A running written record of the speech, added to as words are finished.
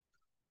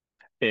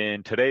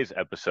In today's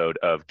episode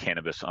of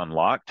Cannabis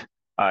Unlocked,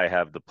 I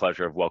have the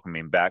pleasure of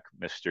welcoming back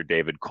Mr.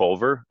 David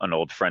Culver, an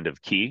old friend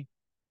of Key.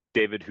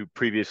 David, who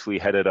previously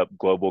headed up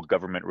global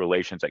government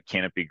relations at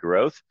Canopy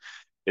Growth,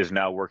 is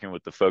now working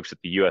with the folks at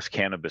the US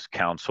Cannabis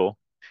Council.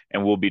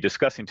 And we'll be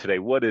discussing today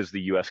what is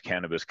the US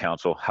Cannabis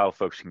Council, how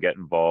folks can get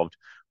involved.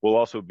 We'll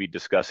also be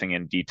discussing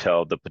in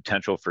detail the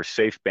potential for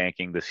safe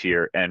banking this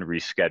year and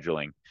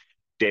rescheduling.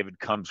 David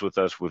comes with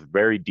us with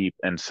very deep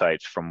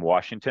insights from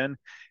Washington.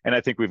 And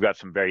I think we've got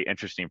some very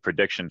interesting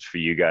predictions for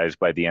you guys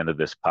by the end of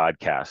this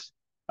podcast.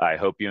 I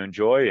hope you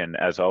enjoy. And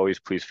as always,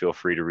 please feel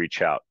free to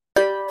reach out.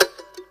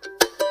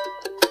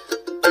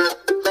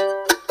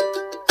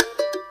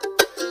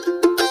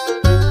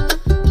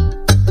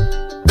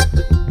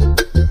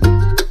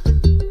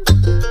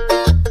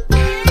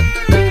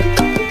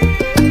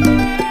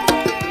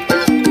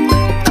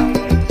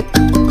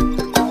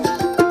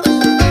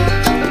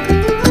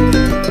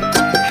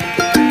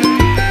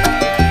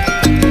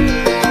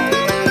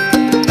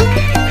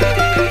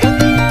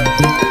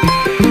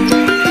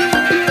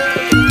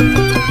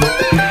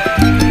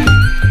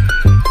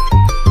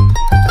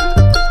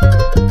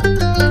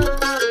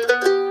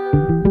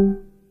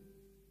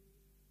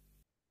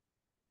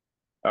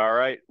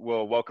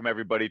 Welcome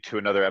everybody to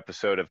another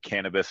episode of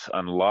Cannabis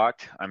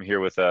Unlocked. I'm here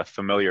with a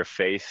familiar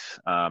face,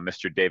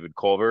 Mr. David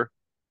Culver.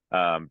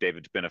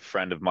 David's been a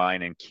friend of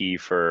mine and Key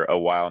for a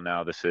while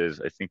now. This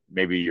is, I think,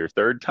 maybe your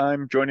third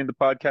time joining the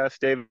podcast,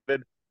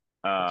 David.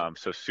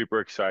 So super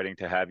exciting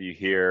to have you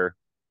here.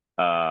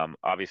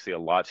 Obviously, a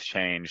lot's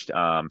changed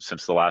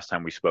since the last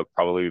time we spoke,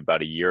 probably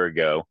about a year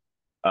ago,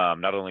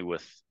 not only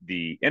with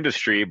the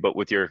industry, but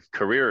with your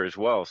career as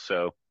well.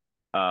 So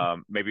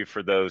maybe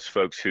for those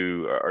folks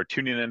who are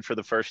tuning in for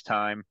the first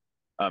time,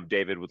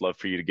 David, would love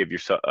for you to give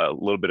yourself a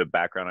little bit of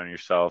background on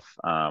yourself.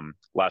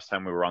 Last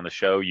time we were on the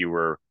show, you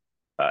were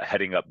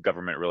heading up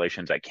government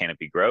relations at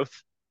Canopy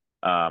Growth.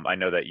 I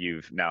know that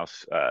you've now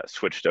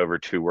switched over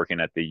to working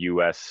at the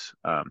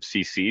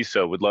USCC,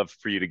 so would love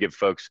for you to give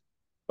folks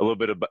a little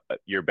bit of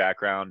your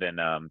background and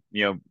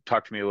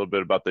talk to me a little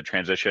bit about the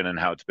transition and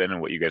how it's been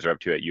and what you guys are up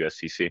to at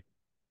USCC.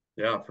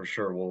 Yeah, for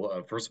sure.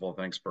 Well, first of all,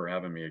 thanks for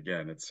having me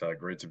again. It's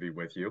great to be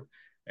with you,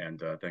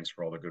 and thanks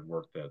for all the good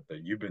work that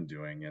you've been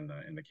doing in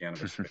the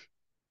cannabis space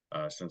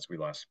since we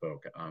last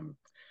spoke.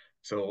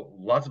 So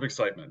lots of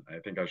excitement. I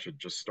think I should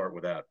just start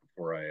with that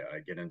before I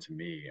get into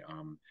me.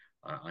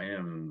 I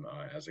am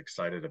as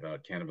excited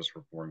about cannabis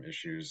reform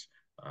issues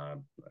uh,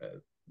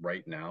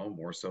 right now,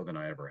 more so than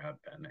I ever have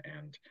been,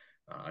 and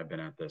I've been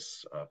at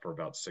this for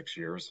about 6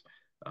 years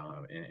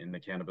in the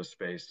cannabis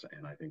space.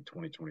 And I think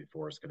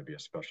 2024 is going to be a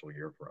special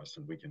year for us.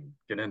 And we can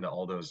get into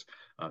all those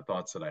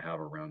thoughts that I have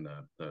around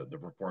the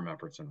reform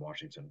efforts in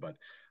Washington. But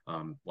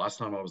last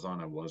time I was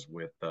on, I was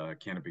with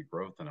Canopy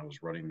Growth and I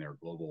was running their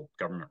global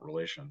government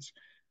relations.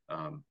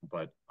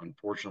 But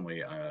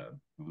unfortunately,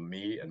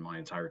 me and my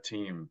entire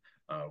team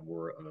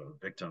were a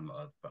victim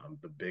of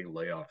the big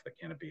layoff that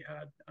Canopy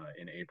had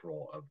in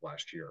April of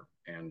last year.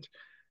 And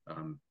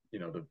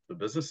the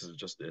business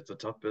is it's a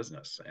tough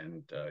business,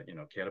 and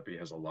Canopy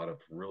has a lot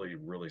of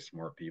really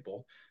smart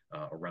people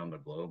around the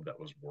globe that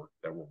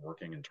were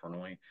working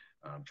internally,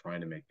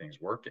 trying to make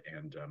things work.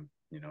 And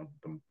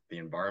the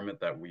environment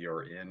that we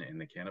are in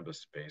the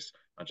cannabis space,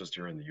 not just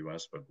here in the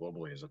U.S. but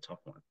globally, is a tough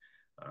one.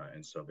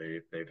 And so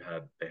they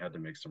had to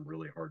make some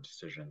really hard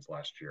decisions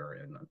last year,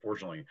 and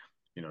unfortunately,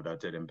 that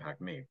did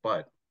impact me.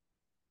 But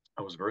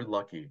I was very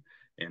lucky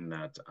in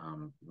that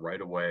right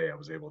away I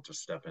was able to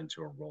step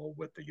into a role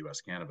with the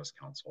US Cannabis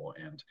Council.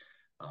 And,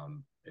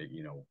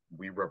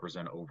 we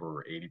represent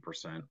over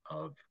 80%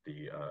 of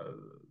the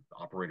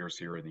operators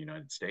here in the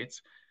United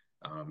States.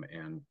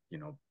 And,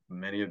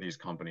 many of these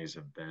companies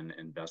have been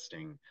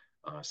investing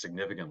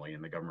significantly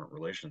in the government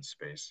relations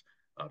space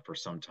for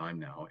some time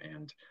now.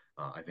 And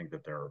I think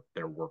that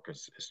their work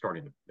is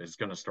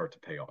going to start to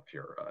pay off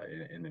here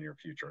in the near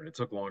future. And it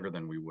took longer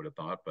than we would have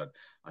thought, but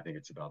I think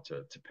it's about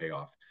to pay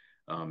off.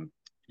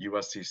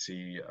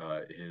 USCC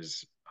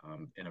is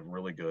in a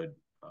really good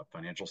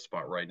financial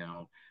spot right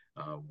now.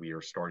 We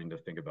are starting to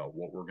think about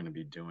what we're going to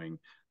be doing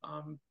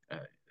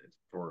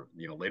for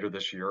later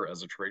this year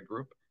as a trade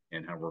group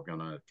and how we're going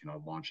to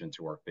launch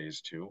into our phase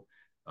two.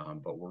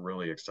 But we're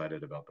really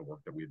excited about the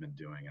work that we've been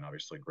doing and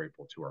obviously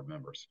grateful to our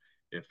members.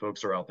 If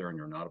folks are out there and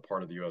you're not a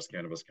part of the US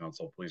Cannabis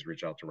Council, please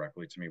reach out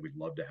directly to me. We'd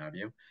love to have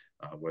you,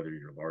 whether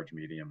you're large,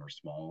 medium, or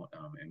small.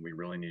 And we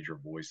really need your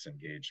voice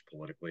engaged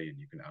politically, and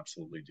you can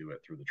absolutely do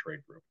it through the trade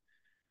group.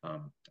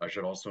 I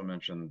should also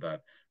mention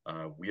that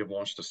we have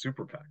launched a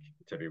super PAC,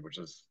 Tiffy, which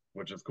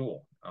is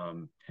cool.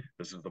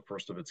 This is the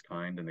first of its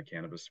kind in the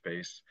cannabis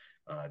space.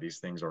 These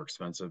things are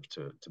expensive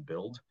to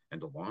build and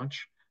to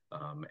launch.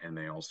 And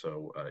they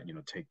also,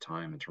 take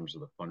time in terms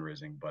of the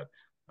fundraising. But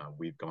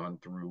we've gotten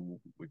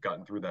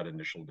through that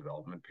initial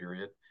development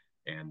period,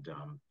 and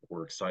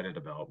we're excited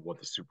about what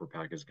the super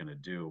PAC is going to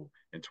do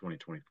in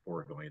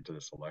 2024 going into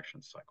this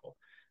election cycle.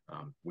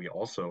 We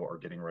also are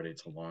getting ready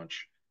to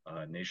launch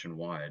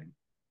nationwide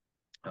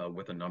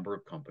with a number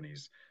of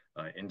companies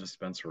in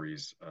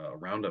dispensaries a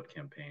Roundup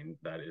campaign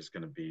that is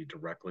going to be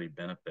directly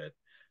benefiting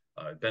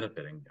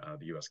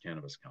the U.S.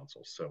 Cannabis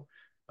Council. So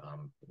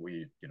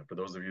for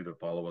those of you that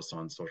follow us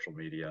on social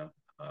media,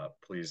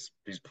 please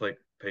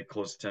pay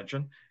close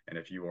attention. And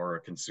if you are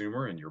a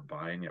consumer and you're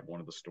buying at one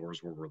of the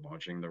stores where we're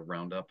launching the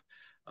Roundup,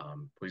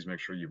 please make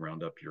sure you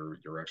round up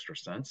your extra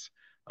cents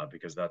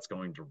because that's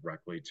going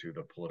directly to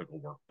the political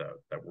work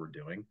that we're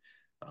doing.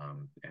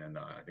 And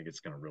I think it's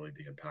going to really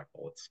be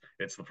impactful.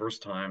 It's the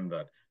first time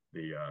that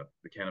the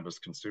cannabis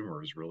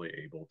consumer is really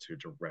able to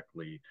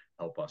directly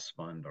help us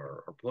fund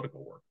our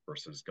political work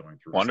versus going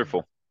through some.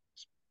 Wonderful.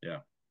 Yeah.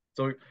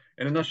 So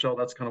in a nutshell,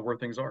 that's kind of where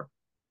things are.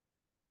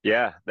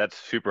 Yeah, that's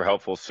super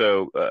helpful.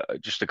 So,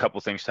 just a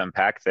couple things to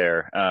unpack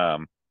there.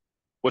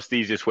 What's the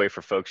easiest way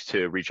for folks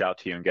to reach out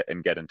to you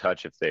and get in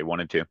touch if they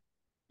wanted to?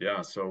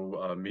 Yeah,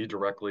 so me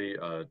directly,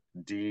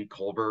 D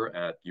Culver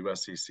at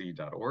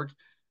USCC.org.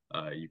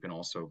 You can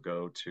also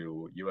go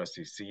to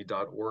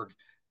USCC.org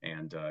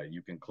and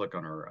you can click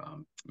on our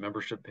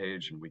membership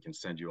page and we can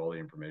send you all the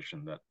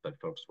information that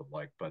folks would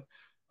like. But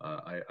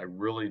I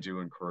really do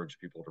encourage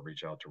people to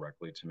reach out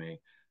directly to me.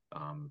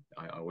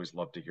 I always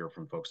love to hear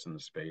from folks in the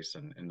space.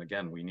 And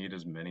again, we need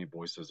as many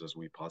voices as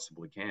we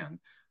possibly can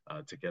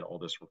to get all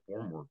this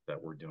reform work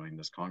that we're doing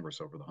this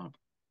Congress over the hump.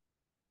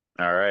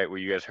 All right. Well,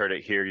 you guys heard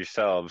it here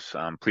yourselves.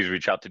 Please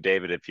reach out to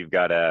David if you've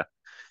got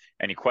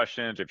any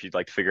questions or if you'd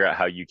like to figure out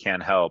how you can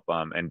help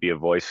and be a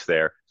voice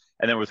there.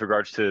 And then with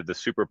regards to the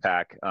super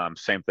PAC,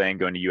 same thing,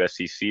 going to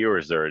USCC, or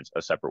is there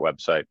a separate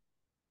website?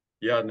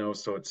 Yeah, no,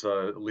 so it's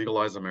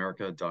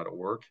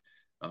legalizeamerica.org.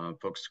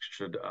 Folks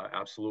should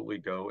absolutely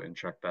go and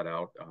check that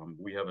out.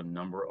 We have a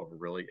number of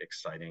really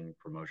exciting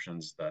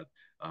promotions that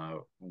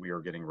we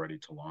are getting ready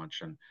to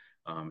launch, and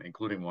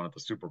including one at the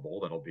Super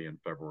Bowl that'll be in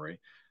February.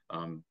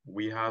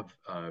 We have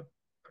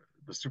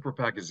the Super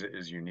PAC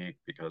is unique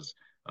because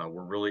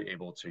we're really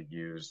able to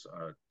use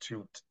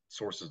two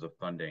sources of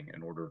funding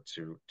in order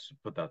to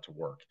put that to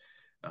work.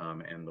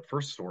 And the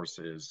first source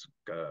is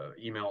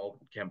email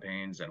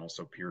campaigns and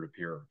also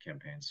peer-to-peer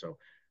campaigns. So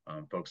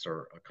folks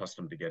are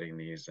accustomed to getting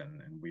these,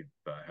 and we've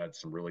had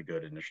some really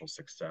good initial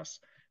success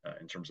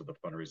in terms of the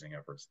fundraising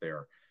efforts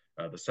there.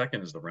 The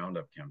second is the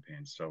Roundup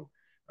campaign. So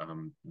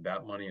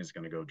that money is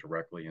going to go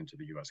directly into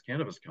the US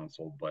Cannabis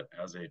Council, but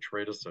as a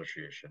trade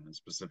association, and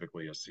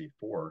specifically a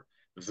C4,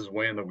 this is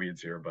way in the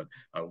weeds here, but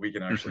we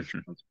can actually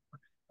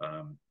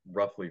transfer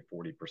roughly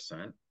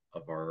 40%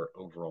 of our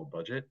overall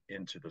budget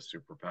into the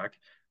super PAC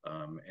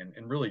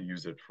and really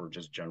use it for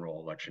just general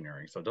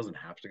electioneering. So it doesn't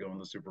have to go in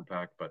the super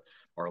PAC, but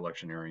our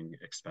electioneering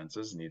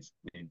expenses need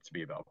to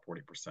be about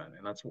 40%.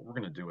 And that's what we're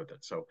going to do with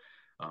it. So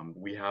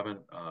we haven't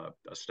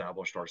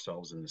established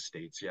ourselves in the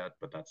states yet,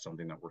 but that's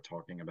something that we're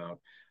talking about,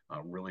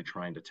 really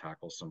trying to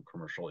tackle some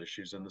commercial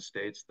issues in the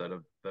states that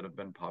have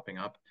been popping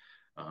up.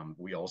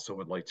 We also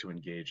would like to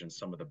engage in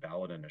some of the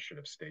ballot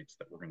initiative states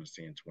that we're going to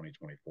see in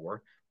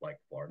 2024, like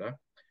Florida.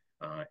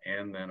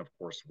 And then, of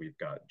course, we've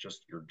got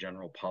just your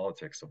general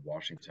politics of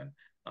Washington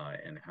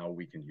and how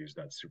we can use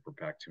that super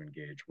PAC to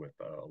engage with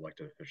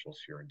elected officials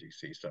here in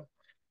D.C. So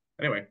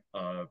anyway,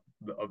 a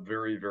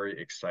very, very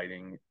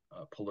exciting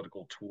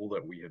political tool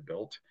that we have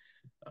built.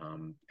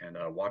 And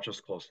watch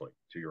us closely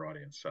to your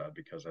audience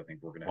because I think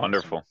we're going to have some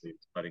Wonderful. really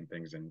exciting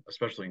things,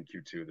 especially in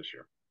Q2 this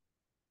year.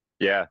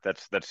 Yeah,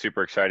 that's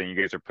super exciting. You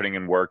guys are putting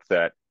in work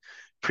that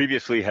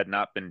previously had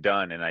not been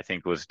done and I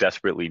think was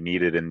desperately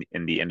needed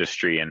in the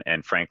industry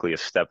and frankly a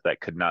step that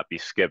could not be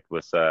skipped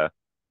with the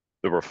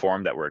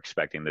reform that we're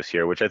expecting this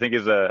year, which I think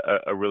is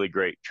a really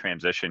great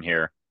transition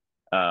here.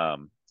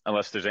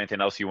 Unless there's anything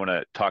else you want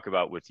to talk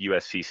about with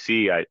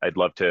USCC, I'd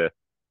love to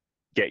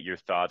get your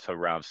thoughts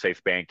around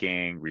safe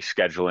banking,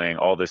 rescheduling,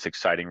 all this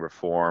exciting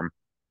reform.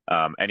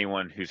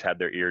 Anyone who's had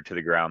their ear to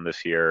the ground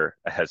this year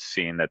has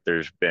seen that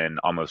there's been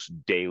almost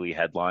daily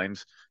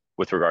headlines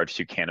with regards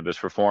to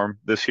cannabis reform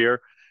this year.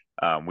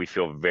 We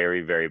feel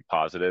very, very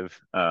positive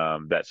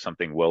that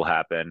something will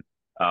happen.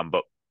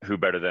 But who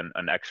better than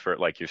an expert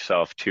like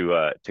yourself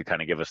to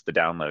kind of give us the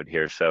download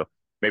here? So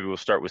maybe we'll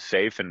start with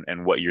safe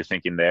and what you're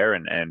thinking there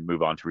and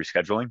move on to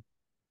rescheduling.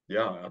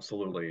 Yeah,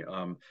 absolutely.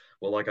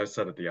 Well, like I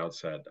said at the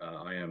outset,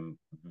 I am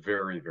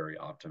very, very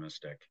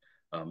optimistic,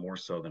 more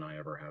so than I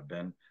ever have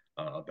been,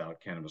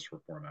 about cannabis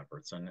reform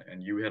efforts.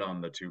 And you hit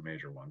on the two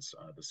major ones,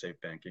 the Safe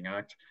Banking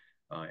Act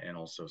and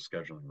also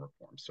scheduling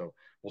reform. So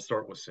we'll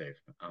start with SAFE.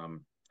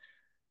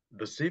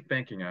 The Safe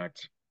Banking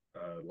Act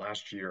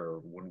last year,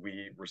 when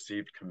we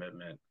received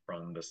commitment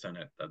from the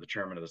Senate, the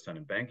chairman of the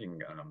Senate Banking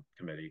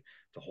Committee,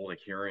 to hold a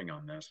hearing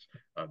on this,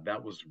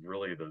 that was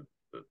really an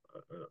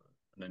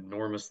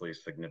enormously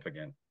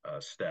significant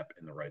step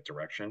in the right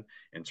direction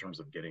in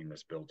terms of getting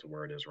this bill to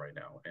where it is right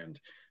now. And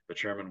the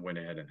chairman went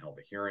ahead and held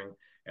a hearing.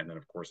 And then,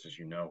 of course, as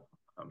you know,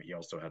 he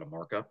also had a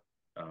markup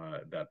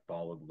that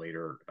followed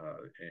later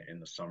in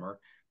the summer.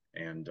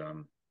 And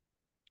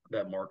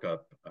that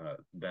markup,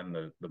 then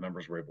the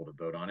members were able to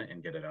vote on it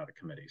and get it out of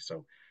committee.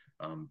 So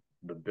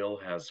The bill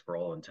has, for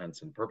all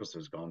intents and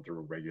purposes, gone through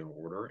a regular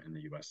order in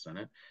the U.S.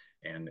 Senate,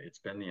 and it's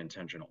been the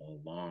intention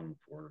all along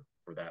for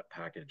that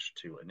package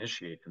to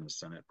initiate in the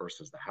Senate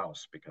versus the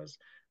House, because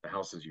the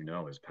House, as you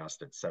know, has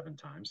passed it 7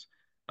 times,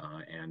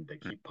 and they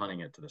keep punting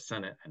it to the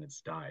Senate, and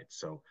it's died.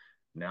 So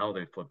now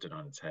they flipped it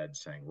on its head,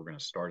 saying we're going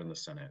to start in the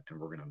Senate and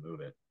we're going to move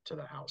it to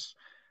the House.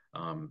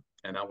 And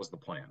that was the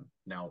plan.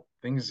 Now,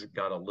 things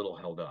got a little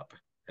held up,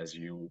 as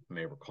you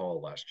may recall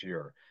last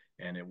year,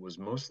 and it was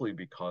mostly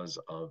because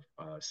of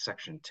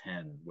Section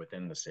 10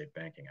 within the Safe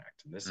Banking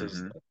Act. And this is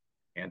Mm-hmm. the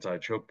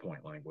anti-choke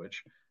point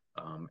language.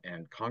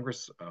 And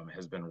Congress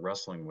has been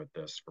wrestling with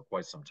this for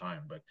quite some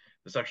time, but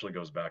this actually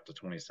goes back to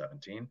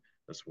 2017.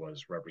 This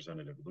was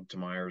Representative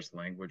Luetkemeier's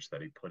language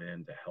that he put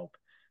in to help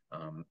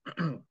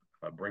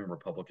bring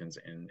Republicans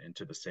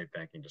into the safe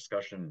banking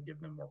discussion and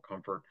give them more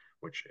comfort,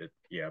 which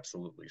he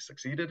absolutely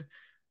succeeded.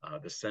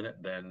 The Senate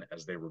then,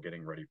 as they were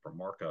getting ready for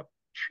markup,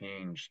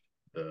 changed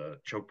the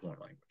choke point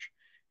language,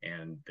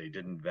 and they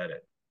didn't vet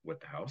it with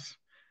the House.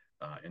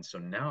 And so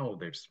now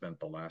they've spent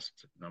the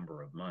last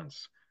number of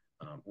months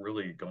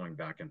really going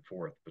back and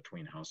forth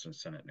between House and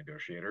Senate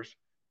negotiators,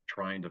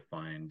 trying to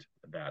find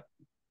that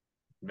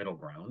middle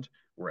ground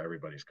where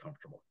everybody's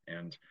comfortable.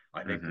 And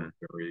I think Mm-hmm.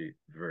 we're very,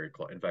 very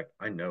close. In fact,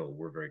 I know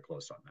we're very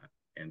close on that.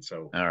 And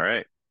so All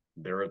right.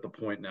 they're at the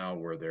point now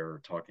where they're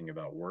talking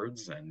about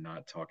words and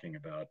not talking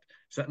about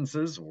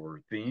sentences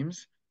or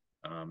themes.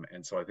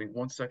 And so I think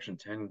once Section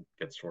 10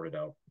 gets sorted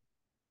out,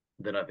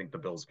 then I think the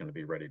bill is going to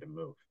be ready to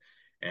move.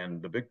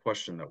 And the big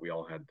question that we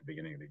all had at the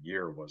beginning of the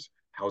year was,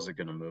 how's it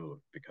going to move?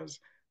 Because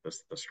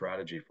the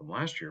strategy from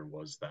last year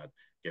was that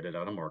get it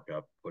out of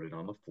markup, put it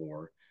on the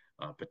floor,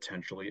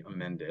 potentially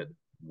amend it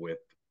with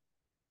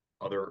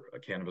other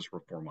cannabis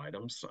reform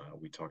items.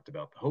 We talked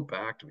about the HOPE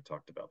Act, we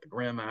talked about the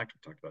Graham Act, we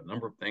talked about a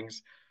number of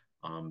things.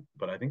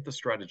 But I think the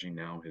strategy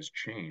now has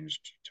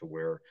changed to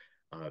where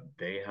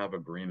they have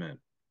agreement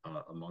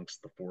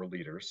amongst the 4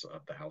 leaders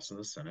of the House and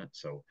the Senate.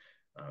 So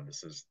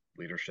this is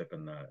leadership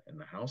in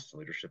the House,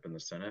 leadership in the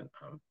Senate,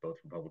 both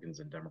Republicans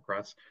and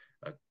Democrats.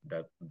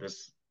 That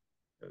this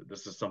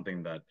is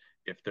something that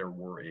if there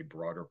were a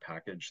broader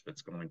package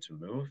that's going to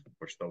move,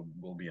 which there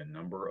will be a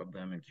number of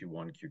them in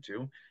Q1,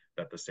 Q2,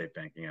 that the Safe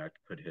Banking Act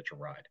could hitch a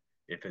ride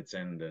if it's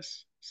in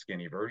this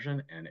skinny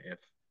version and if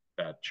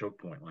that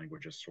choke point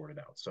language is sorted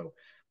out. So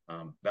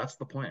that's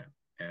the plan.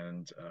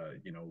 And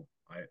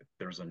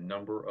there's a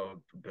number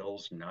of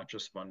bills, not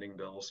just funding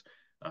bills,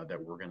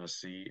 that we're going to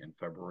see in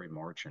February,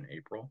 March, and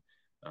April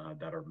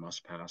that are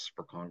must pass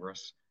for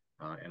Congress.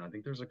 And I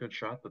think there's a good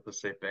shot that the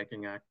Safe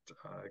Banking Act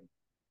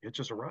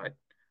hitches a ride.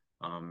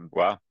 Um,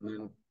 Wow. and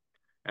then,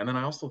 and then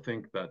I also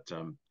think that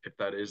if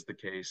that is the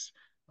case,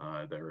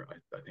 I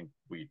think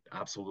we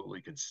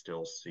absolutely could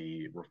still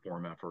see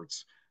reform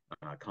efforts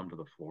come to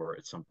the floor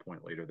at some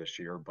point later this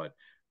year. But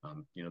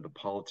the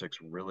politics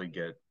really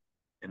get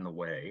in the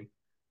way.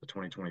 The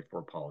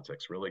 2024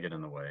 politics really get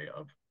in the way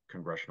of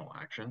congressional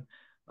action,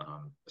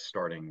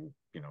 starting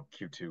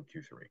Q2,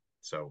 Q3.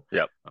 So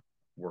Yep.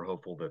 we're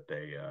hopeful that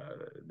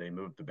they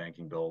move the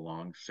banking bill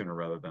along sooner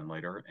rather than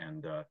later,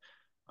 and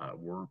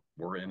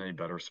we're in a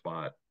better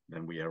spot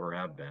than we ever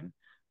have been.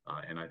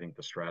 And I think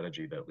the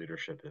strategy that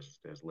leadership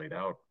has laid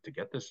out to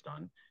get this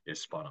done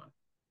is spot on.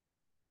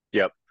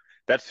 Yep.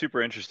 That's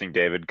super interesting,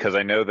 David, because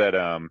I know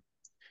that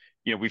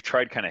we've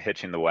tried kind of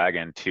hitching the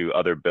wagon to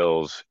other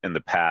bills in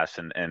the past,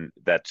 and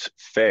that's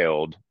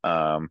failed.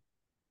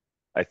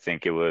 I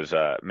think it was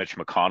Mitch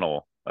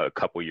McConnell a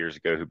couple years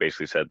ago who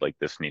basically said like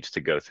this needs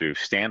to go through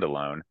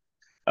standalone,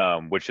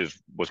 which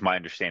was my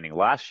understanding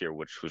last year,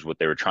 which was what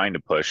they were trying to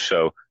push.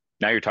 So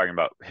now you're talking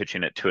about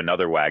hitching it to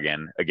another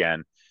wagon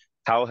again.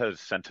 How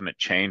has sentiment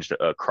changed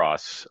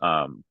across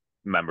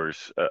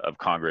members of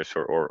Congress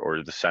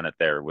or the Senate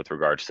there with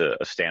regards to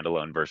a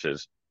standalone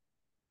versus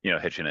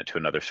hitching it to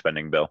another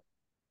spending bill?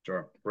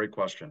 Sure. Great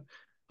question.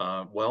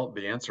 Well,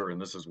 the answer,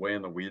 and this is way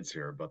in the weeds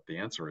here, but the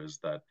answer is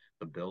that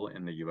the bill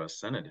in the US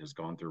Senate has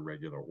gone through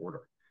regular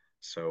order.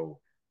 So,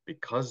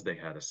 because they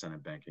had a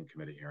Senate Banking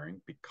Committee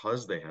hearing,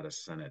 because they had a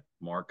Senate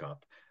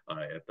markup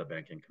at the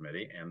Banking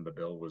Committee, and the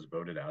bill was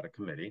voted out of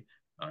committee,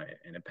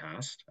 and it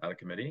passed out of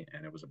committee,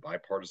 and it was a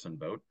bipartisan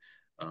vote.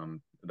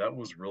 That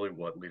was really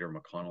what Leader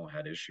McConnell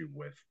had issue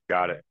with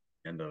Got it.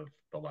 end of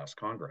the last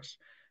Congress.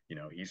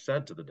 He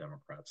said to the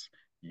Democrats,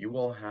 you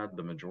all had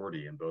the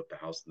majority in both the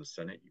House and the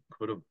Senate. You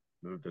could have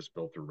moved this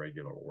bill through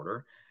regular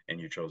order, and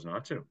you chose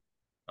not to.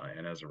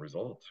 And as a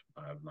result,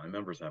 my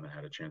members haven't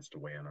had a chance to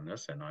weigh in on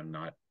this, and I'm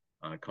not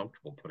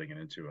comfortable putting it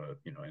into a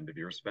end of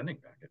year spending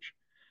package.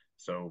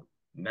 So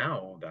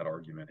now that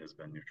argument has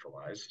been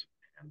neutralized,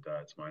 and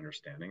it's my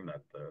understanding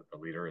that the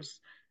leader is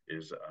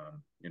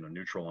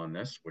neutral on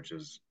this, which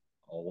is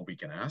all we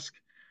can ask.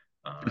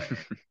 And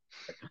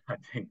I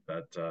think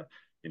that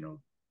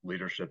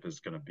leadership is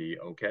going to be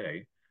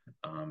okay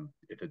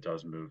if it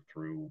does move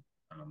through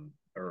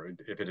or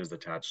if it is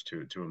attached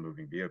to a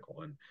moving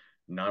vehicle. And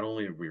not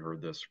only have we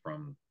heard this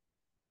from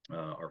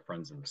our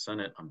friends in the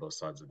Senate on both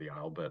sides of the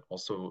aisle, but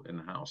also in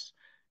the House.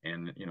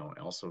 and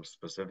also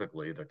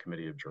specifically the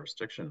Committee of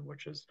Jurisdiction,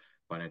 which is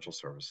Financial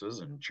Services,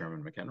 and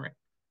Chairman McHenry.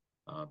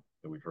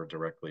 We've heard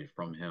directly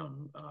from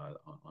him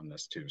on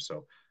this too.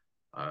 So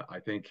I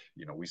think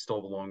we still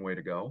have a long way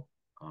to go.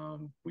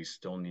 We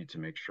still need to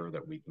make sure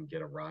that we can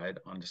get a ride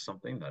onto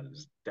something that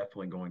is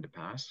definitely going to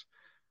pass.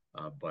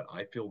 But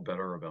I feel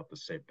better about the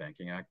Safe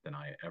Banking Act than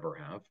I ever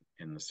have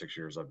in the 6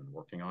 years I've been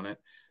working on it.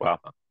 Wow.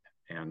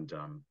 And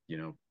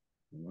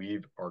we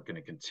are going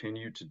to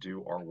continue to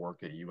do our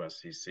work at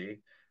USCC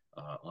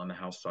on the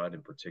House side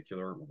in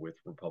particular, with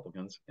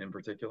Republicans in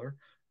particular,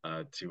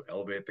 to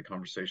elevate the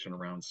conversation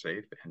around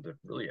safe and to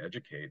really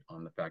educate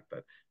on the fact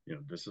that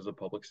this is a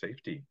public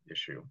safety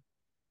issue.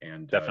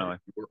 And Definitely.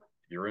 if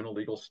you're in a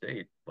legal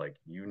state, like,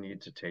 you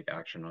need to take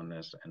action on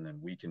this, and then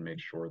we can make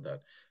sure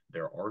that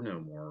there are no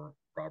more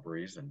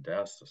robberies and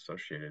deaths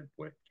associated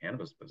with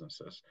cannabis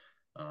businesses.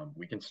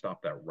 We can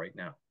stop that right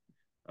now.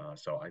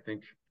 So I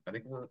think I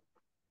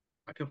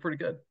feel pretty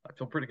good. I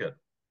feel pretty good.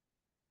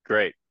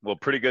 Great. Well,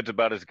 pretty good's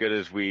about as good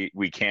as we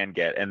can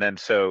get. And then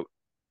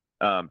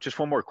just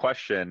one more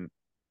question.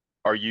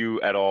 Are you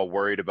at all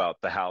worried about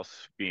the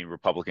House being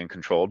Republican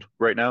controlled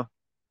right now?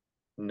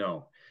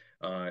 No.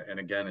 And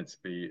again,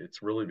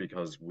 it's really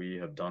because we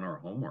have done our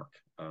homework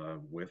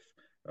with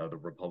the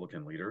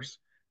Republican leaders,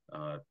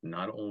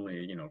 not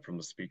only from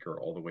the speaker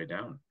all the way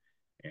down.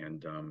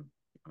 And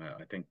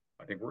I think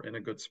we're in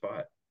a good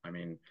spot. I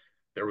mean,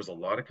 there was a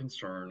lot of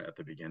concern at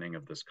the beginning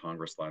of this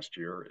Congress last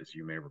year, as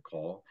you may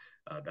recall,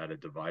 that a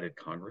divided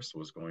Congress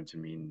was going to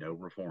mean no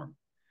reform.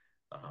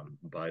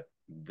 But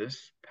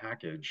this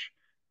package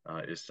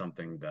is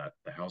something that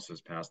the House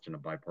has passed in a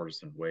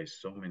bipartisan way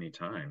so many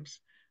times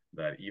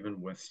that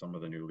even with some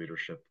of the new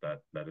leadership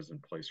that is in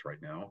place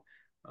right now,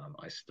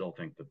 I still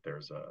think that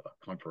there's a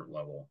comfort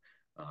level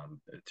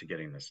to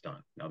getting this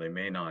done. Now, they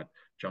may not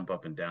jump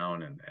up and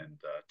down and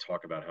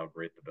talk about how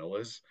great the bill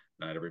is,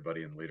 not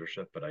everybody in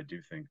leadership, but I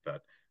do think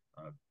that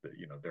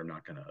they're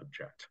not going to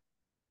object.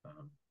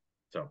 Um,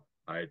 so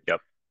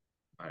Yep.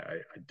 I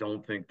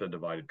don't think the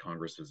divided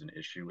Congress is an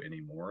issue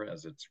anymore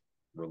as it's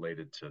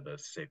related to the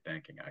Safe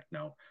Banking Act.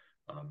 Now,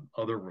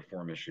 other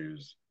reform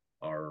issues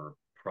are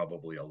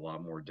probably a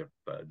lot more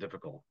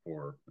difficult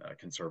for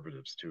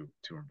conservatives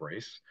to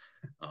embrace.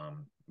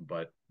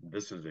 But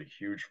this is a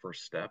huge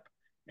first step,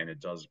 and it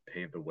does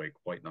pave the way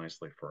quite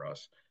nicely for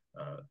us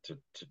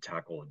to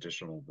tackle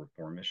additional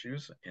reform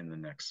issues in the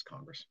next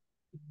Congress.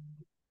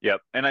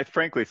 Yep. And I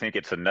frankly think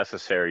it's a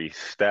necessary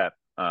step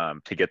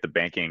to get the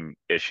banking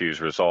issues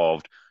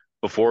resolved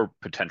before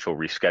potential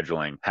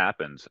rescheduling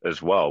happens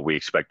as well. We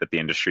expect that the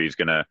industry is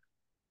going to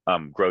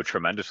grow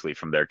tremendously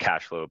from their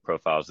cash flow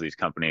profiles. These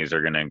companies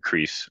are going to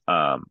increase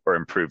or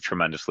improve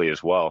tremendously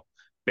as well.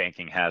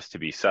 Banking has to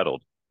be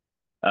settled.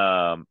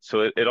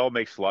 So it all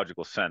makes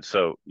logical sense.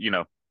 So,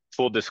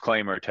 full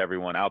disclaimer to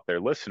everyone out there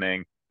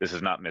listening, this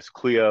is not Miss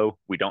Cleo.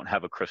 We don't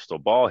have a crystal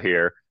ball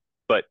here.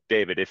 But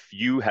David, if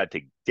you had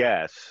to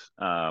guess,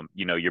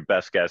 your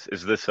best guess,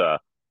 is this a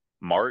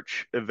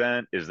March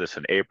event? Is this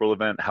an April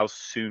event? How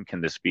soon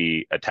can this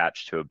be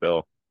attached to a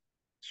bill?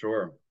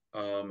 Sure.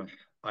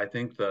 I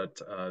think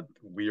that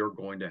we are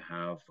going to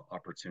have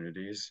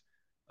opportunities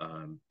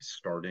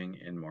starting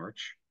in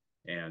March,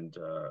 and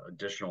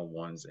additional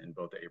ones in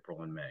both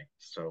April and May.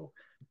 So,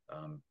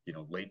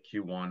 late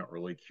Q1,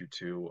 early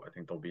Q2, I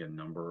think there'll be a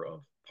number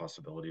of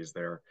possibilities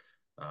there.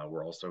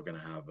 We're also going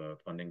to have a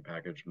funding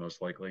package,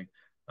 most likely,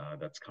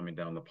 that's coming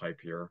down the pipe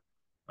here.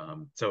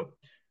 So,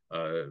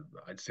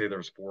 I'd say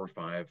there's 4 or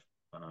 5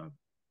 uh,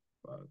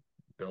 uh,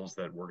 bills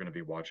that we're going to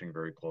be watching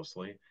very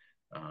closely.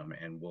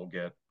 And we'll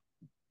get,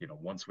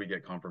 once we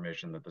get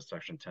confirmation that the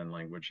Section 10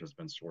 language has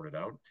been sorted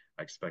out,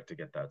 I expect to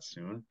get that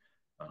soon.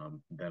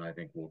 Then I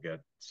think we'll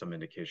get some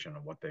indication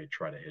of what they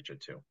try to hitch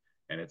it to.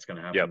 And it's going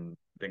to Yep. happen.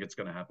 I think it's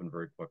going to happen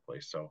very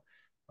quickly. So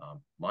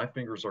my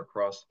fingers are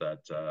crossed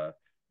that,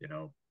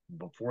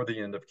 before the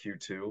end of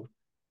Q2,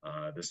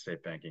 this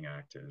Safe Banking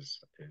Act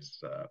is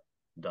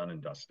done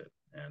and dusted.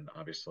 And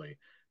obviously,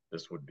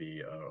 this would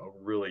be a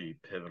really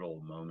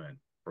pivotal moment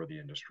for the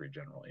industry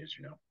generally, as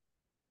you know.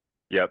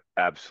 Yep.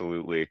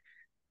 Absolutely.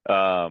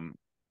 Um,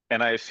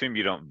 and I assume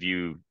you don't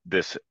view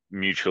this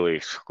mutually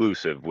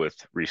exclusive with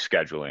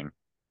rescheduling.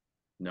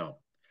 No,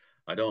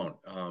 I don't.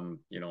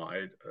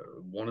 I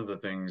one of the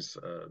things,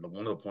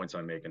 one of the points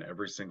I make in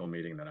every single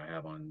meeting that I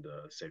have on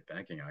the Safe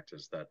Banking Act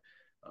is that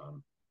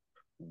um,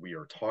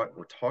 we're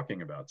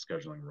talking about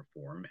scheduling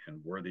reform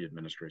and where the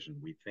administration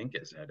we think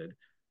is headed,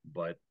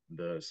 but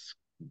the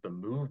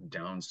move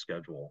down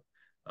schedule,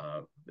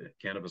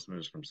 cannabis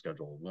moves from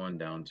Schedule 1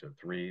 down to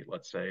 3,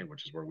 let's say,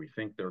 which is where we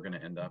think they're going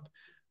to end up.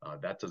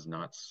 That does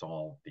not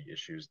solve the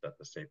issues that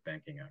the Safe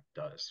Banking Act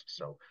does.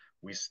 So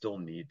we still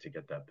need to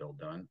get that bill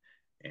done.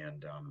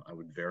 And I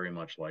would very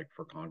much like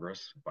for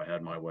Congress, if I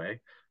had my way,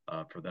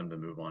 for them to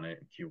move on it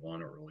in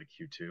Q1 or early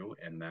Q2,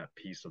 and that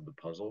piece of the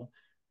puzzle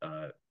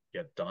uh,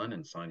 get done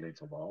and signed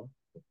into law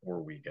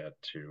before we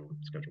get to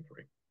Schedule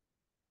 3.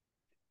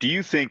 Do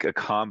you think a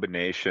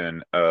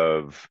combination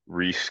of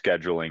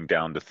rescheduling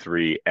down to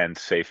 3 and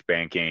safe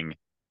banking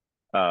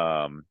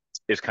um,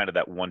 is kind of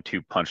that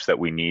 1-2 punch that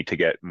we need to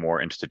get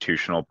more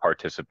institutional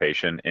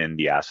participation in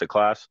the asset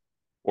class,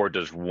 or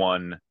does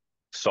one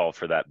solve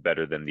for that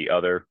better than the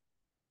other?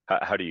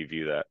 How do you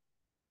view that?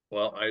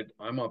 Well,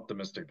 I'm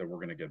optimistic that we're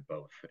going to get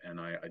both, and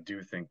I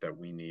do think that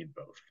we need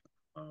both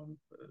um,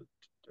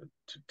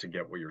 to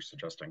get what you're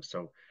suggesting.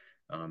 So,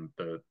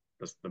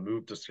 the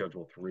move to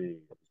Schedule 3,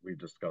 as we've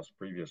discussed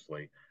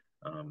previously,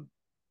 um,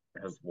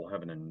 has will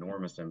have an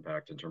enormous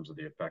impact in terms of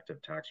the effective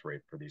tax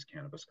rate for these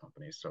cannabis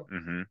companies. So,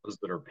 Hmm. those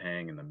that are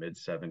paying in the mid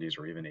 70s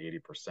or even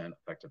 80%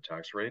 effective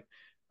tax rate,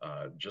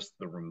 just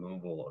the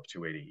removal of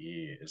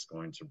 280E is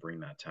going to bring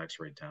that tax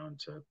rate down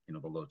to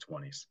the low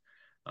 20s.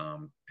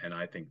 And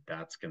I think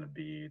that's going to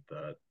be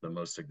the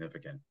most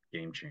significant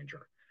game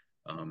changer.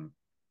 Um,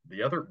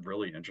 the other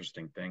really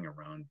interesting thing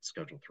around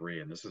Schedule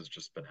 3, and this has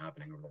just been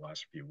happening over the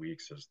last few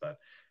weeks, is that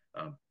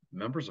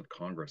members of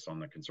Congress on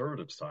the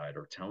conservative side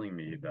are telling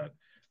me that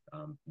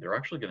they're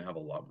actually going to have a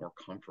lot more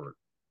comfort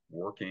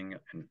working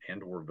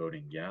and or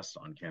voting yes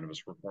on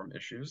cannabis reform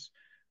issues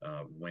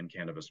when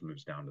cannabis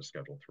moves down to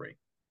Schedule 3.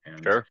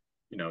 And Sure.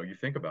 you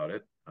think about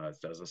it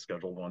as a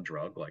Schedule 1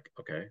 drug, like,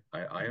 okay,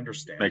 I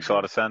understand Makes a lot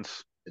your of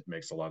sense. it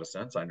makes a lot of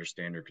sense. I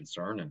understand your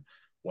concern. And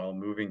while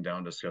moving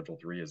down to Schedule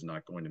 3 is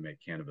not going to make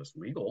cannabis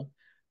legal,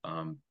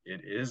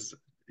 it is,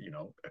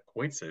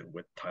 equates it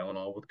with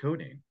Tylenol with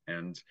codeine.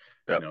 And,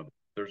 Yep.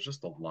 there's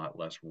just a lot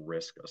less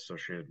risk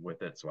associated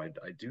with it. So I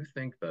do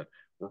think that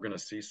we're going to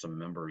see some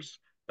members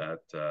that,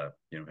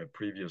 have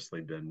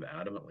previously been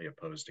adamantly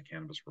opposed to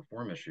cannabis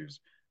reform issues,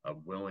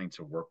 willing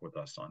to work with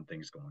us on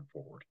things going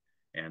forward.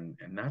 And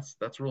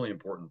that's really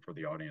important for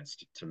the audience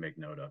to make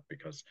note of,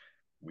 because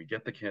we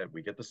get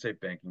the safe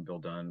banking bill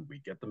done, we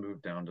get the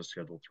move down to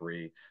Schedule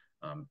 3.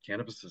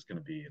 Cannabis is going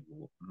to be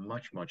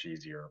much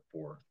easier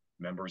for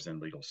members in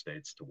legal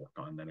states to work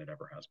on than it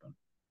ever has been.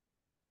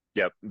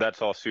 Yep.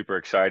 That's all super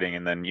exciting.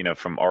 And then,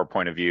 from our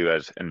point of view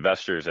as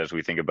investors, as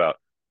we think about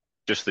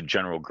just the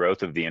general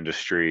growth of the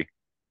industry,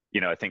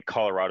 I think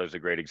Colorado is a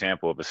great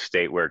example of a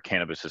state where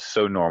cannabis is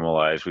so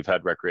normalized. We've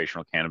had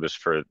recreational cannabis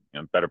for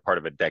better part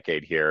of a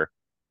decade here,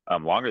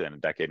 longer than a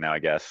decade now, I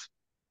guess.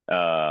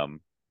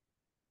 Um,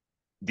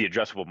 the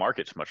addressable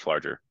market's much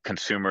larger.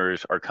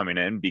 Consumers are coming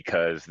in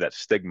because that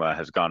stigma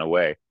has gone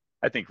away.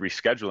 I think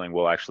rescheduling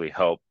will actually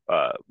help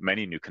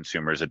many new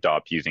consumers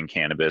adopt using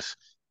cannabis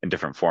in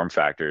different form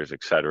factors,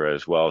 et cetera,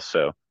 as well.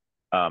 So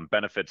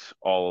benefits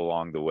all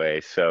along the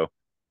way. So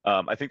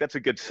I think that's a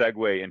good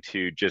segue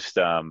into just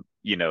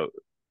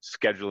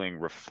scheduling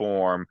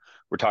reform.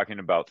 We're talking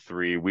about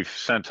three. We've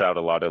sent out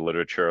a lot of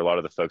literature. A lot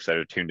of the folks that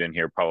are tuned in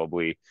here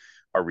probably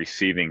are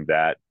receiving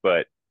that,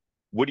 but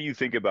what do you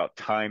think about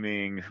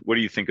timing? What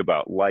do you think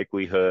about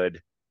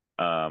likelihood?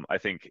 I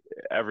think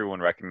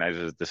everyone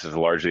recognizes this is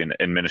largely an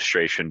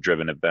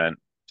administration-driven event.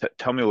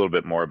 Tell me a little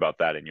bit more about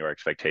that and your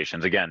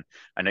expectations. Again,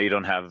 I know you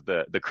don't have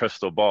the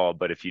crystal ball,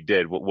 but if you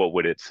did, what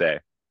would it say?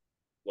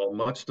 Well,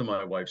 much to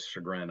my wife's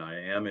chagrin,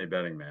 I am a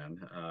betting man,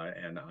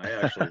 and I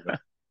actually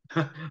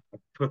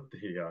put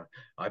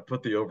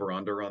the over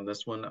under on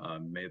this one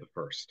on May the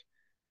 1st,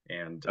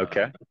 and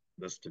Okay.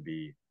 this to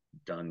be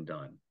done.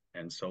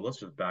 And so let's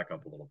just back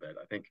up a little bit.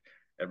 I think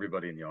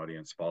everybody in the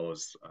audience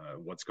follows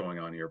what's going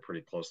on here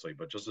pretty closely,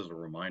 but just as a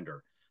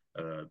reminder,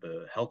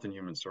 the Health and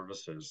Human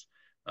Services,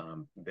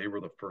 they were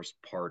the first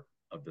part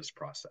of this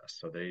process.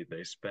 So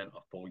they spent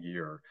a full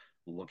year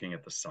looking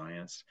at the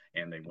science,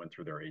 and they went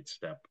through their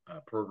 8-step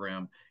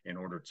program in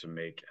order to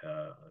make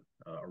a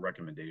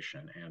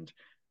recommendation. And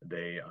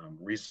they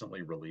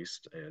recently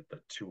released the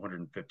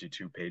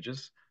 252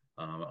 pages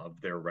of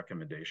their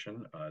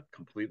recommendation,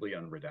 completely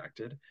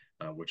unredacted,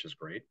 which is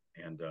great.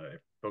 And if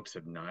folks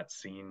have not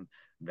seen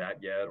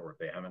that yet, or if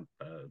they haven't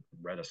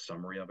read a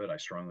summary of it, I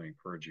strongly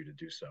encourage you to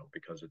do so,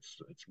 because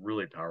it's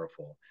really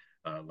powerful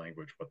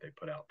language what they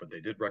put out. But they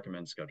did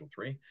recommend Schedule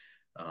 3.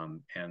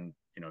 And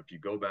if you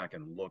go back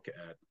and look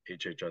at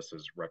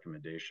HHS's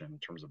recommendation in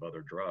terms of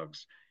other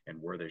drugs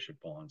and where they should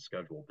fall on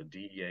schedule, the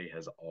DEA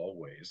has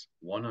always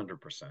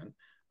 100%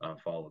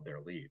 followed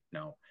their lead.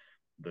 Now,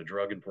 the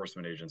Drug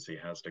Enforcement Agency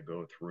has to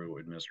go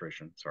through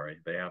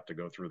they have to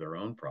go through their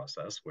own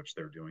process, which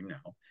they're doing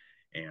now.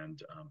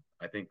 And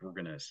I think we're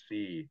going to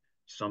see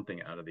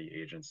something out of the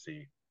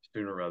agency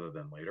sooner rather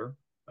than later,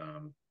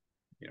 um,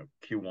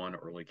 Q1,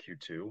 early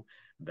Q2,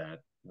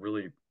 that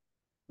really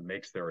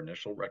makes their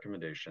initial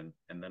recommendation.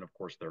 And then, of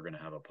course, they're going to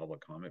have a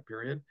public comment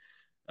period.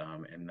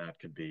 And that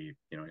could be,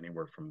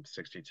 anywhere from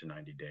 60 to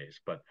 90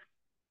 days. But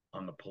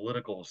on the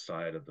political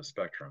side of the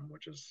spectrum,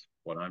 which is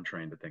what I'm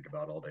trying to think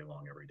about all day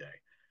long, every day,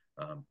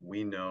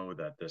 we know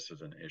that this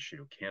is an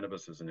issue.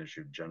 Cannabis is an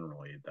issue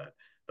generally that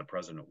the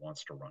president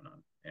wants to run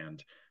on.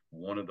 And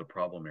one of the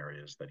problem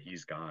areas that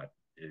he's got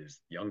is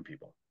young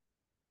people.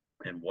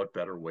 And what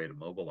better way to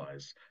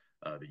mobilize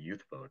the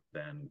youth vote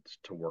than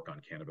to work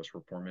on cannabis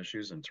reform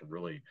issues and to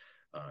really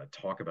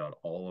talk about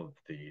all of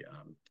the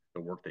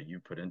work that you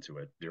put into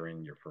it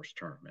during your first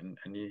term. And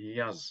he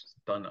has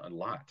done a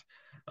lot,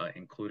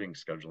 including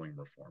scheduling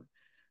reform.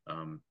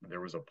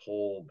 There was a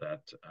poll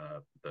that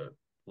the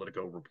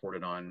Politico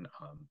reported on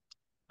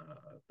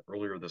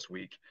earlier this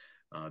week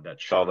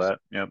that Saw shows, that.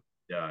 Yep.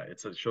 yeah,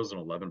 it shows an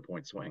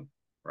 11-point swing,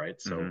 right?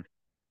 So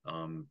Hmm.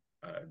 um,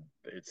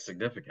 it's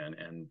significant,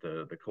 and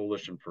the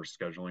Coalition for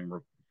Scheduling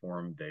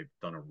Reform, they've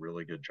done a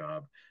really good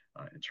job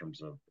in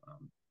terms of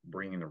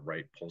bringing the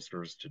right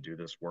pollsters to do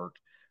this work.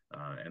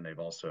 And they've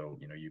also,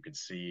 you could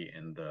see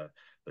in the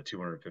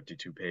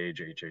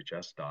 252-page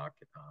HHS doc,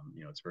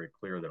 it's very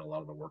clear that a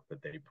lot of the work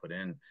that they put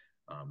in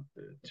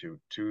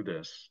to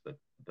this, that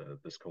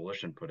this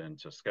coalition put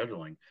into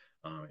scheduling,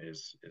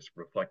 is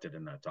reflected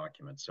in that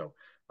document. So,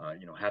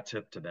 hat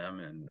tip to them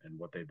and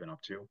what they've been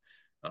up to,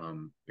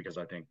 because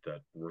I think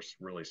that we're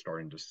really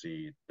starting to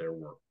see their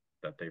work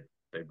that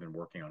they've been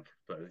working on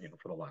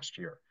for the last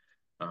year.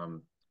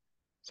 Um,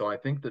 so I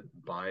think that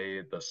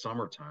by the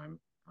summertime,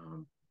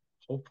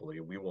 hopefully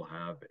we will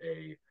have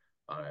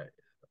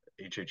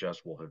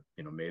HHS will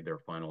have made their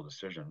final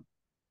decision,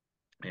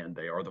 and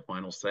they are the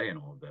final say in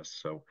all of this.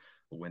 So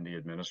when the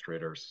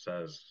administrator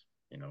says,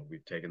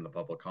 we've taken the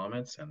public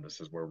comments and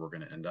this is where we're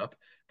going to end up,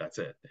 that's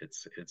it.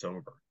 It's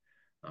over.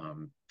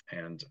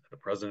 And the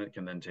president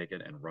can then take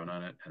it and run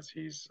on it as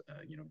he's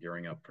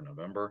gearing up for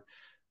November.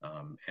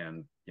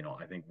 And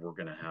I think we're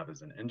going to have,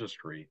 as an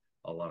industry,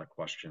 a lot of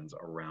questions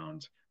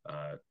around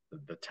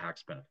the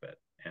tax benefit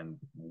and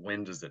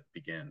when does it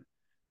begin?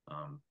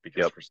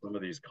 Because Yep. for some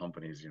of these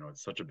companies,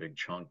 it's such a big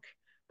chunk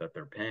that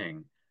they're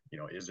paying.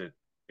 Is it,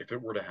 if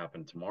it were to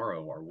happen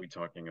tomorrow, are we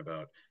talking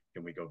about,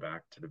 can we go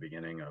back to the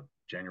beginning of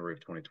January of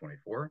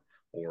 2024,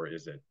 or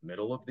is it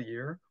middle of the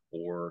year,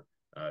 or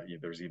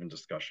there's even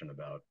discussion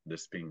about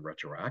this being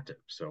retroactive?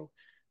 So,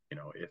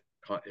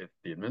 if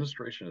the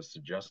administration is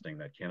suggesting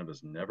that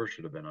cannabis never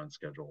should have been on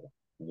Schedule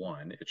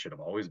 1, it should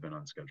have always been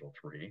on Schedule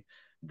 3,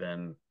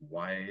 then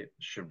why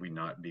should we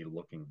not be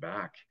looking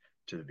back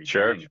to the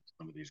Sure. beginning of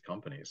some of these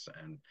companies?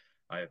 And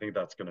I think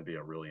that's going to be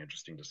a really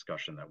interesting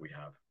discussion that we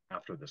have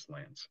after this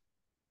lands.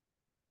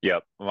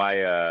 Yep.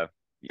 I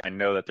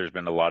know that there's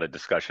been a lot of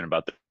discussion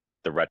about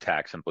the red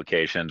tax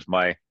implications.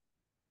 My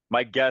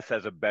guess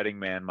as a betting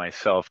man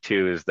myself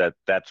too is that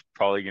that's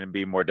probably going to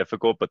be more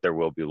difficult, but there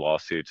will be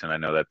lawsuits, and I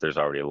know that there's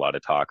already a lot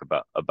of talk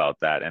about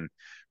that. And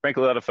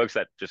frankly, a lot of folks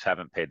that just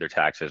haven't paid their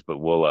taxes, but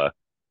we'll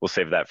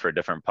save that for a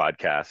different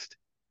podcast.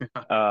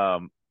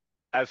 Um,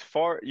 as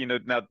far,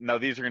 now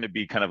these are going to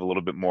be kind of a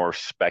little bit more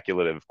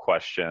speculative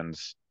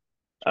questions.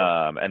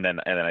 Sure. And then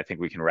I think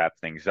we can wrap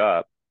things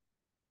up.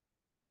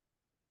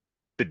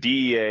 The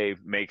DEA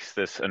makes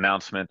this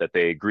announcement that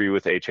they agree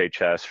with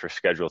HHS for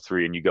Schedule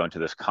 3, and you go into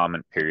this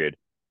comment period.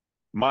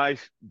 My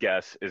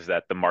guess is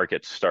that the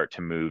markets start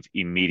to move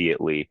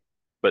immediately,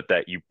 but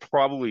that you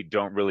probably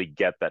don't really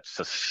get that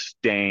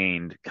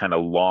sustained kind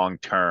of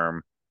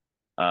long-term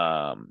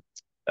um,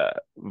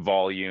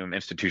 volume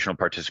institutional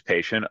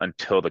participation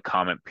until the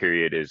comment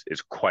period is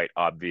quite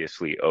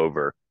obviously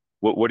over.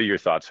 What are your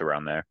thoughts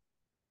around there?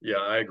 Yeah,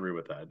 I agree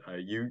with that.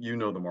 You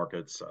know the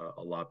markets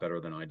a lot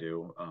better than I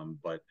do,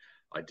 but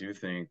I do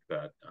think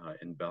that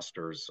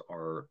investors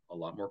are a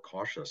lot more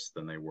cautious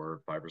than they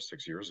were 5 or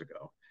 6 years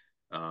ago,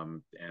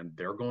 and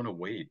they're going to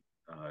wait.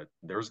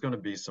 There's going to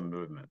be some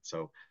movement.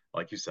 So,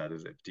 like you said,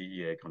 is if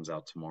DEA comes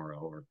out tomorrow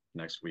or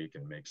next week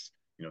and makes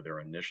their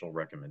initial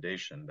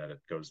recommendation that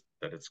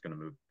it's going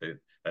to move,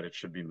 that it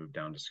should be moved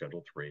down to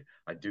Schedule 3,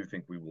 I do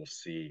think we will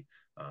see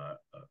a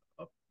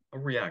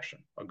reaction,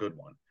 a good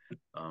one.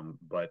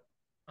 But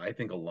I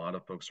think a lot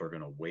of folks are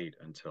going to wait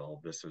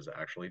until this is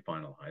actually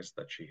finalized,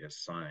 that she has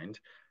signed,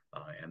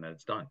 and that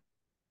it's done,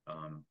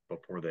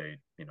 before they,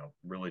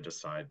 really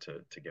decide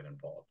to get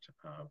involved.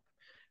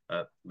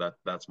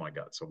 That's my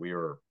gut. So we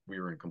are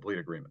in complete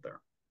agreement there.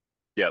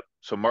 Yep.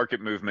 So market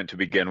movement to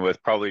begin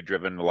with, probably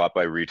driven a lot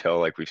by retail,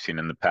 like we've seen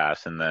in the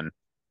past, and then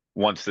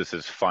once this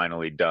is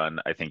finally done,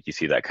 I think you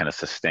see that kind of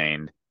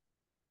sustained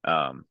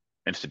um,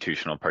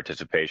 institutional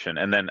participation.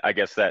 And then I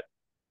guess that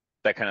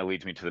kind of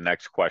leads me to the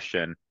next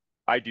question.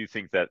 I do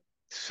think that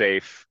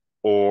safe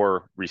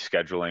or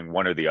rescheduling,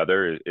 one or the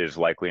other, is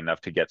likely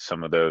enough to get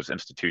some of those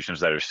institutions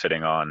that are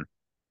sitting on,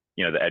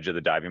 the edge of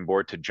the diving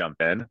board to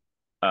jump in.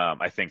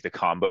 I think the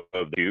combo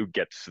of the two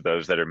gets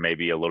those that are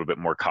maybe a little bit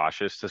more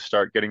cautious to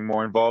start getting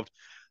more involved.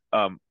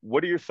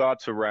 What are your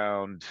thoughts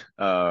around,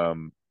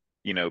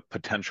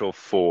 potential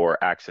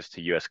for access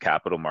to U.S.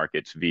 capital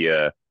markets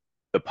via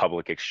the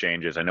public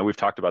exchanges? I know we've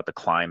talked about the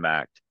Climb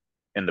Act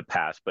in the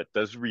past, but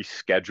does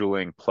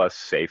rescheduling plus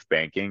safe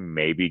banking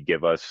maybe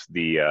give us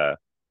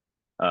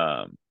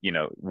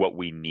what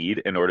we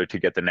in order to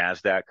get the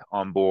NASDAQ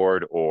on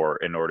board, or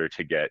in order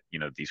to get,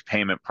 these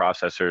payment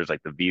processors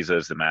like the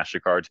Visas, the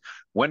MasterCards?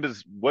 What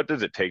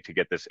does it take to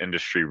get this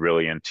industry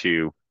really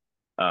into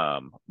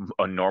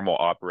a normal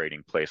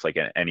operating place like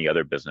any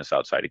other business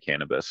outside of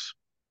cannabis?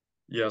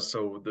 Yeah.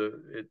 So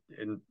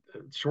in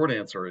short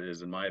answer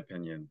is, in my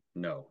opinion,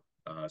 no.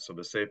 So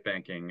the Safe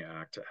Banking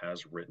Act,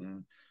 as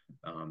written,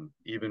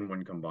 even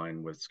when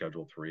combined with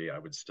Schedule 3, I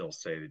would still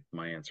say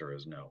my answer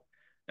is no.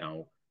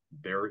 Now,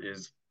 there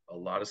is a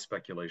lot of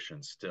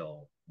speculation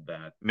still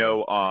that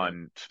No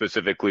on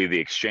specifically the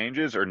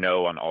exchanges, or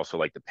no on also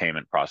like the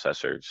payment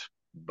processors?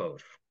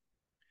 both.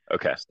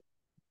 Okay.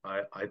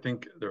 I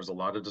think there's a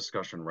lot of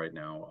discussion right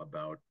now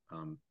about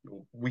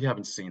we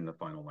haven't seen the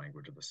final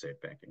language of the Safe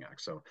Banking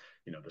Act. So,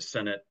 the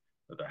Senate,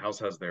 the House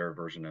has their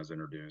version as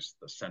introduced.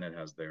 The Senate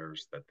has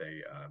theirs that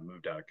they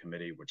moved out of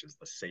committee, which is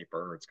the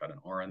safer. It's got an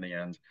R in the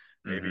end.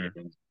 Maybe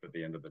Hmm. at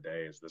the end of the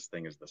day, is this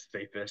thing is the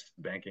safest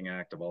banking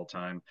act of all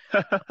time.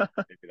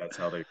 Maybe that's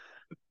how they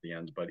at the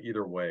end. But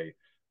either way,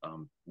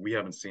 we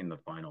haven't seen the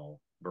final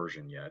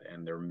version yet,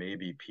 and there may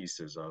be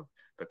pieces of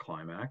the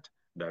Climb Act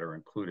that are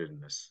included in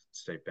this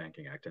Safe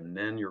Banking Act. And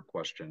then your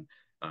question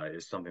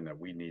is something that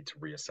we need to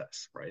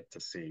reassess, right,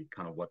 to see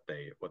kind of what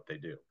they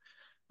do.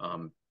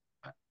 Um,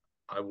 I,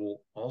 I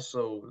will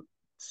also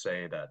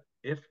say that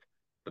if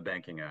the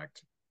Banking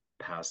Act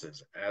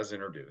passes as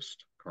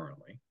introduced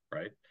currently,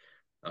 right,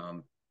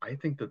 I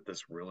think that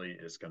this really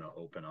is going to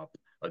open up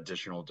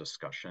additional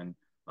discussion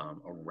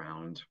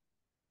around,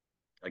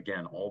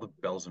 again, all the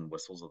bells and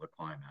whistles of the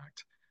Climb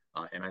Act.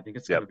 And I think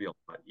it's going Yep. to be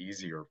a lot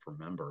easier for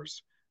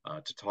members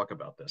to talk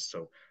about this.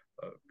 So,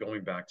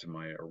 going back to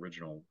my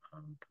original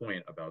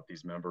point about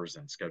these members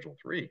in Schedule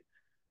 3,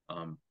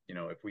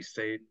 if we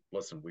say,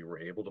 listen, we were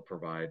able to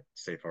provide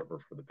safe harbor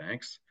for the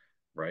banks,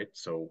 right?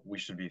 So we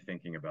should be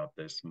thinking about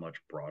this much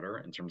broader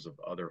in terms of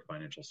other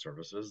financial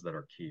services that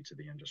are key to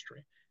the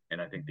industry.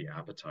 And I think the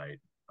appetite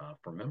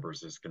for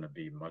members is going to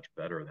be much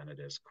better than it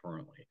is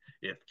currently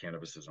if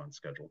cannabis is on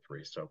Schedule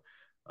 3. So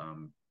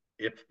um,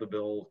 if the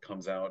bill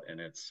comes out and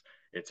it's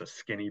a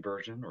skinny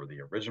version or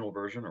the original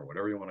version or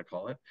whatever you want to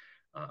call it,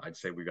 I'd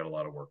say we got a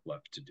lot of work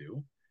left to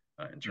do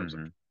in terms of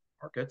Hmm.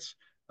 markets.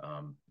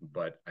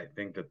 But I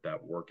think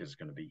that work is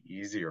going to be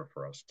easier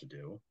for us to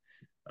do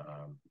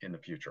in the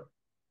future,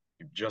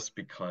 just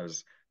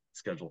because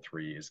Schedule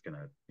 3 is going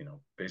to,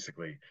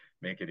 basically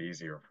make it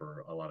easier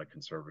for a lot of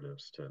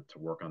conservatives to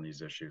work on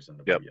these issues and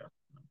to Yep. be.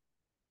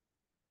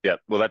 Yep.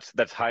 Well,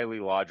 that's highly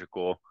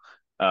logical.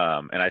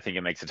 And I think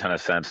it makes a ton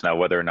of sense. Now,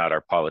 whether or not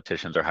our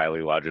politicians are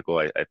highly logical,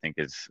 I think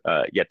is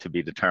yet to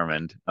be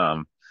determined.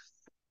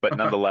 But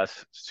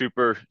nonetheless,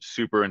 super,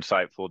 super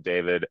insightful,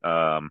 David.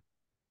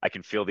 I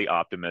can feel the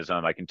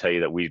optimism. I can tell you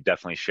that we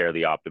definitely share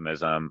the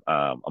optimism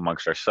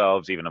amongst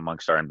ourselves, even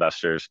amongst our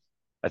investors.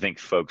 I think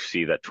folks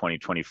see that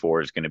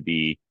 2024 is going to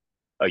be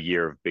a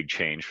year of big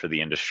change for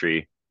the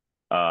industry.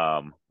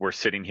 We're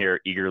sitting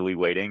here eagerly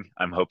waiting.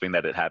 I'm hoping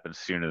that it happens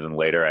sooner than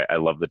later. I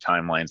love the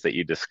timelines that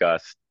you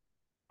discussed.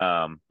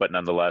 But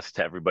nonetheless,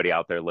 to everybody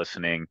out there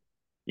listening,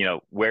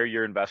 wear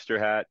your investor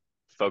hat,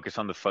 focus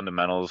on the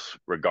fundamentals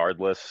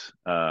regardless.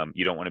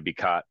 You don't want to be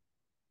caught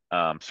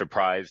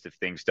surprised if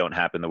things don't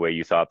happen the way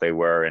you thought they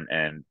were,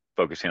 and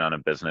focusing on a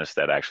business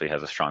that actually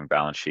has a strong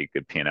balance sheet,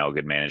 good P&L,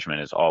 good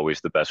management is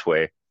always the best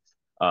way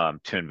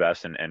to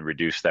invest and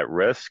reduce that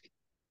risk.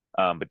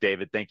 But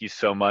David, thank you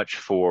so much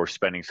for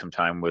spending some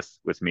time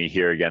with me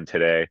here again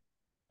today.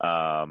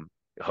 Um,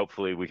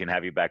 Hopefully we can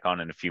have you back on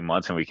in a few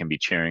months and we can be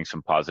cheering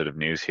some positive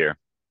news here.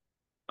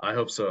 I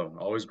hope so.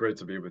 Always great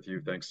to be with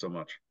you. Thanks so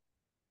much.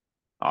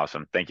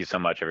 Awesome. Thank you so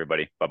much,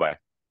 everybody. Bye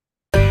bye.